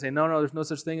world is going to say, no, there's no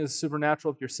such thing as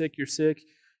supernatural. If you're sick, you're sick.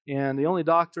 And the only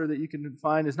doctor that you can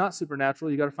find is not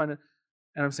supernatural. You got to find it.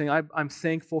 And I'm saying I'm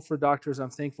thankful for doctors. I'm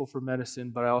thankful for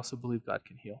medicine, but I also believe God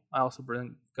can heal. I also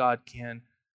believe God can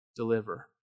deliver.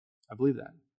 I believe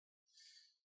that.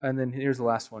 And then here's the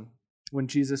last one. When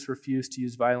Jesus refused to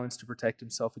use violence to protect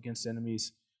himself against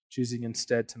enemies, choosing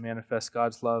instead to manifest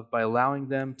God's love by allowing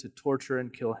them to torture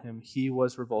and kill him, he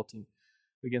was revolting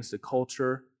against a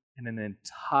culture and an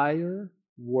entire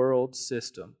world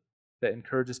system that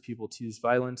encourages people to use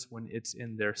violence when it's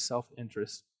in their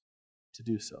self-interest to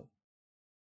do so.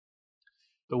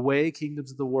 The way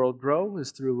kingdoms of the world grow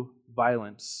is through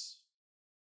violence,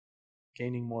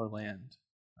 gaining more land,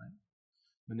 right?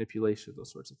 Manipulation,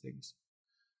 those sorts of things.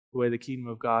 The way the kingdom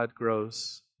of God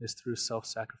grows is through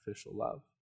self-sacrificial love.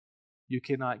 You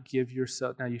cannot give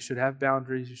yourself. Now, you should have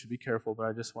boundaries. You should be careful, but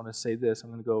I just want to say this. I'm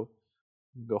going to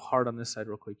go hard on this side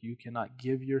real quick. You cannot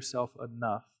give yourself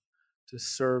enough to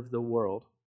serve the world.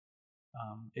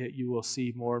 You will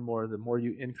see more and more, the more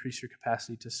you increase your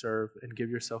capacity to serve and give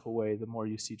yourself away, the more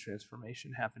you see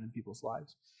transformation happen in people's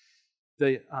lives.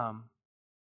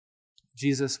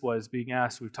 Jesus was being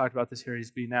asked, we've talked about this here,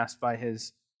 he's being asked by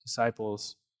his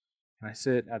disciples, can I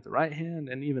sit at the right hand?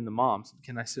 And even the moms,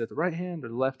 can I sit at the right hand or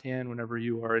the left hand whenever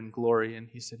you are in glory? And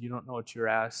he said, you don't know what you're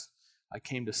asked. I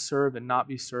came to serve and not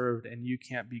be served, and you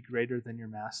can't be greater than your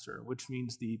master, which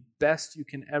means the best you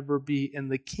can ever be in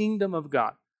the kingdom of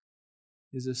God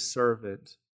is a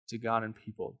servant to God and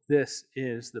people. This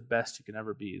is the best you can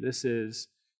ever be. This is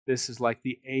like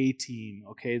the A team,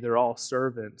 okay? They're all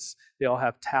servants. They all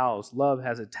have towels. Love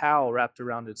has a towel wrapped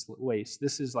around its waist.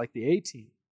 This is like the A team.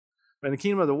 But in the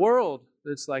kingdom of the world,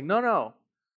 it's like, no,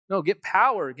 get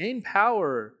power, gain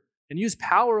power, and use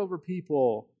power over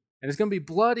people. And it's going to be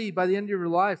bloody by the end of your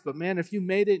life. But man, if you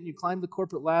made it and you climbed the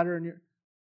corporate ladder,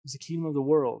 it's the kingdom of the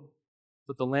world.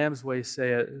 But the Lamb's way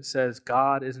says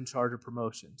God is in charge of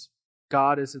promotions.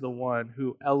 God is the one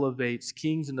who elevates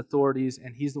kings and authorities,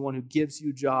 and he's the one who gives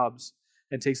you jobs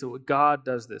and takes it. God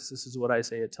does this. This is what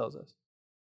Isaiah tells us.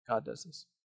 God does this.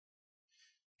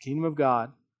 Kingdom of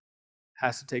God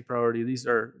has to take priority. These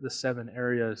are the 7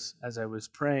 areas, as I was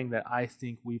praying, that I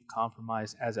think we've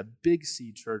compromised as a Big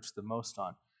C church the most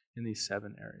on in these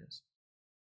 7 areas.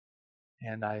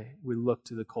 And we look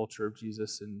to the culture of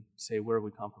Jesus and say, where are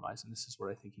we compromising? And this is what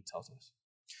I think he tells us.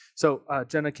 So,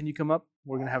 Jenna, can you come up?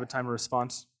 We're going to have a time of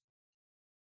response.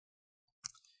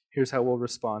 Here's how we'll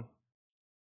respond.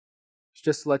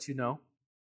 Just to let you know,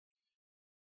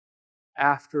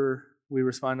 after we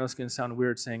respond, I know it's going to sound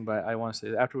weird saying, but I want to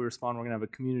say that after we respond, we're going to have a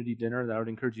community dinner that I would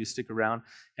encourage you to stick around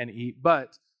and eat.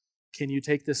 But can you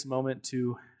take this moment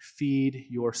to feed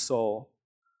your soul?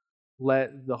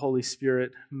 Let the Holy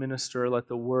Spirit minister. Let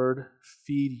the Word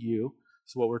feed you.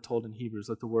 That's what we're told in Hebrews.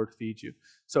 Let the Word feed you.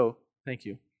 So, thank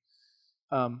you.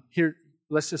 Here,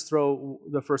 let's just throw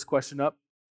the first question up,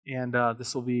 and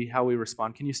this will be how we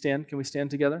respond. Can you stand? Can we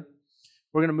stand together?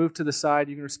 We're going to move to the side.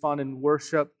 You can respond in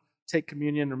worship, take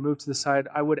communion, or move to the side.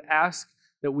 I would ask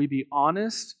that we be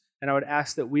honest, and I would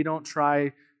ask that we don't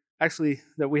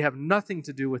that we have nothing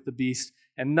to do with the beast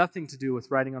and nothing to do with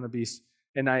riding on the beast.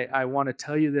 And I want to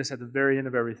tell you this at the very end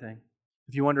of everything.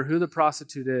 If you wonder who the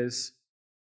prostitute is,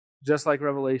 just like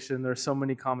Revelation, there's so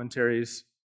many commentaries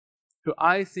who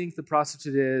I think the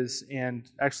prostitute is, and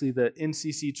actually the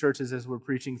NCC churches as we're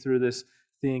preaching through this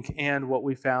think, and what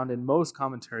we found in most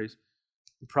commentaries,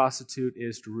 the prostitute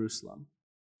is Jerusalem,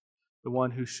 the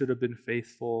one who should have been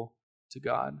faithful to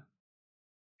God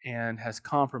and has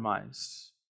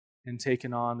compromised and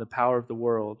taken on the power of the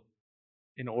world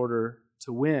in order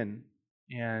to win.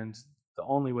 And the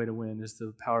only way to win is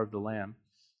the power of the Lamb.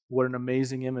 What an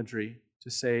amazing imagery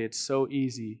to say it's so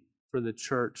easy for the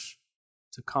church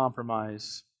to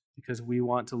compromise because we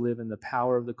want to live in the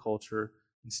power of the culture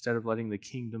instead of letting the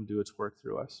kingdom do its work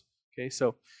through us. Okay,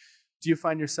 so do you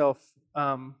find yourself,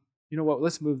 you know what,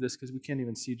 let's move this because we can't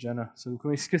even see Jenna. So can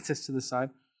we scoot this to the side?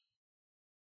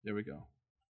 There we go.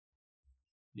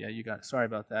 Yeah, you got it. Sorry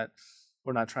about that.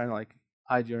 We're not trying to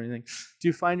hide you or anything. Do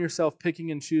you find yourself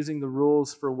picking and choosing the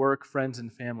rules for work, friends,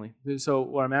 and family? So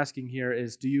what I'm asking here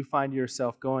is, do you find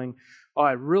yourself going, oh,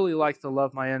 I really like the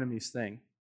love my enemies thing?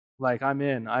 Like, I'm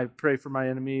in. I pray for my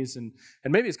enemies, and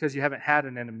maybe it's because you haven't had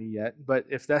an enemy yet, but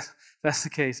if that's the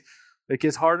case, it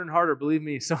gets harder and harder, believe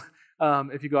me. So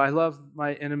if you go, I love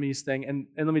my enemies thing, and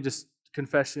let me just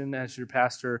confession as your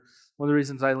pastor, one of the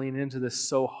reasons I lean into this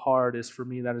so hard is for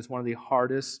me that is one of the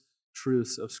hardest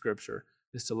truths of Scripture,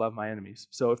 is to love my enemies.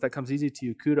 So if that comes easy to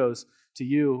you, kudos to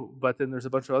you, but then there's a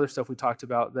bunch of other stuff we talked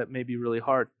about that may be really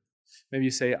hard. Maybe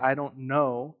you say, I don't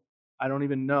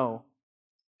even know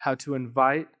how to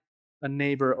invite a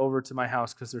neighbor over to my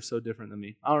house because they're so different than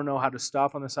me. I don't know how to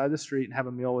stop on the side of the street and have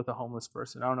a meal with a homeless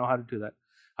person. I don't know how to do that.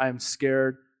 I am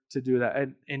scared to do that.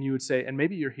 And you would say, and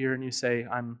maybe you're here and you say,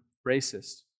 I'm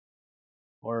racist,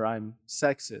 or I'm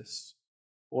sexist,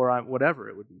 or I'm whatever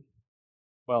it would be.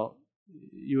 Well,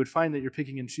 you would find that you're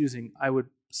picking and choosing. I would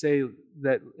say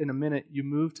that in a minute, you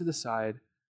move to the side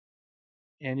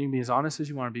and you can be as honest as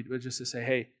you want to be, but just to say,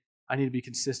 hey, I need to be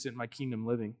consistent in my kingdom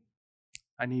living.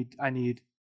 I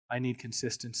need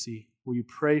consistency. Will you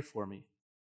pray for me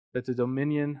that the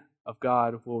dominion of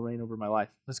God will reign over my life?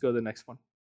 Let's go to the next one.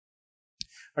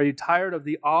 Are you tired of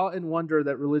the awe and wonder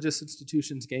that religious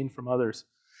institutions gain from others?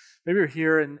 Maybe you're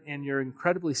here and you're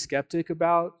incredibly skeptical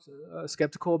about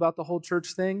the whole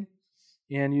church thing,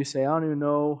 and you say, I don't even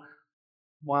know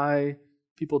why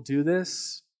people do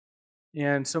this.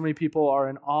 And so many people are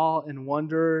in awe and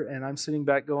wonder, and I'm sitting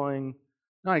back going,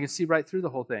 no, I can see right through the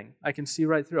whole thing. I can see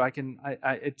right through.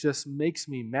 It just makes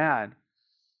me mad.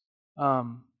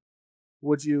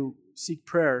 Would you seek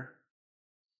prayer?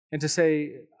 And to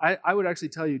say, I would actually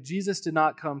tell you, Jesus did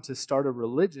not come to start a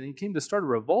religion. He came to start a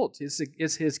revolt.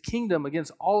 It's his kingdom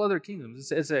against all other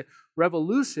kingdoms. It's a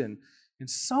revolution. And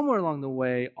somewhere along the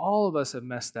way, all of us have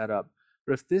messed that up.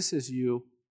 But if this is you,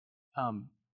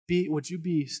 would you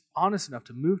be honest enough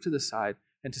to move to the side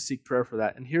and to seek prayer for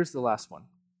that? And here's the last one.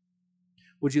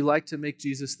 Would you like to make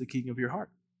Jesus the king of your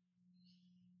heart?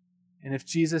 And if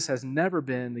Jesus has never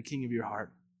been the king of your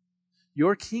heart,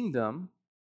 your kingdom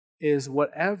is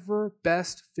whatever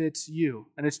best fits you.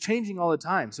 And it's changing all the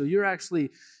time. So you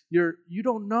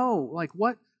don't know,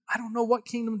 I don't know what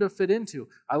kingdom to fit into.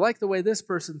 I like the way this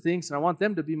person thinks, and I want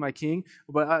them to be my king,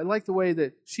 but I like the way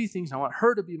that she thinks, and I want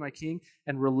her to be my king.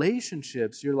 And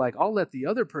relationships, you're like, I'll let the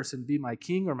other person be my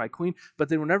king or my queen, but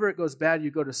then whenever it goes bad,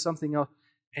 you go to something else.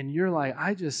 And you're like,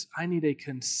 I need a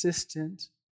consistent,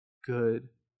 good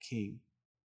king.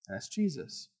 And that's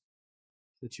Jesus,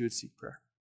 that you would seek prayer.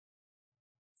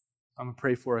 I'm going to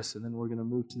pray for us, and then we're going to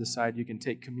move to the side. You can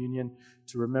take communion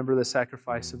to remember the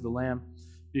sacrifice of the Lamb.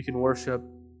 You can worship.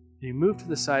 You move to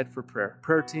the side for prayer.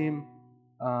 Prayer team,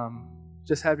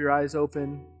 just have your eyes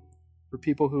open for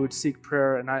people who would seek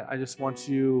prayer. And I just want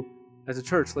you, as a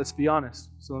church, let's be honest.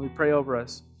 So let me pray over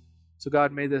us. So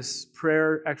God, may this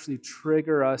prayer actually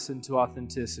trigger us into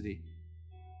authenticity.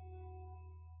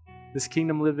 This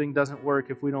kingdom living doesn't work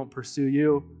if we don't pursue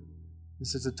you.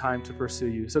 This is a time to pursue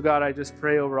you. So God, I just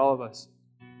pray over all of us.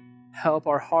 Help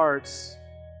our hearts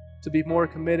to be more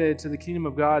committed to the kingdom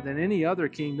of God than any other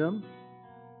kingdom.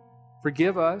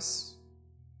 Forgive us.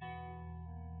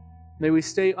 May we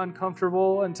stay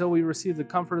uncomfortable until we receive the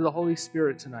comfort of the Holy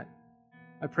Spirit tonight.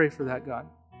 I pray for that, God.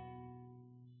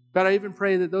 God, I even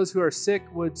pray that those who are sick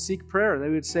would seek prayer. They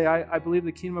would say, I believe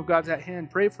the kingdom of God's at hand.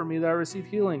 Pray for me that I receive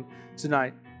healing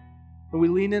tonight. And we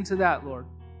lean into that, Lord.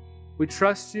 We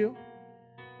trust you.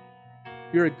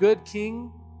 You're a good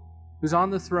king who's on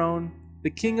the throne, the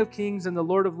King of kings and the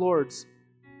Lord of lords.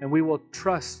 And we will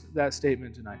trust that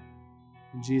statement tonight.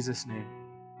 In Jesus' name,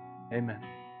 amen.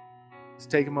 Let's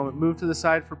take a moment, move to the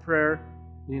side for prayer.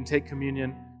 You can take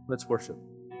communion. Let's worship.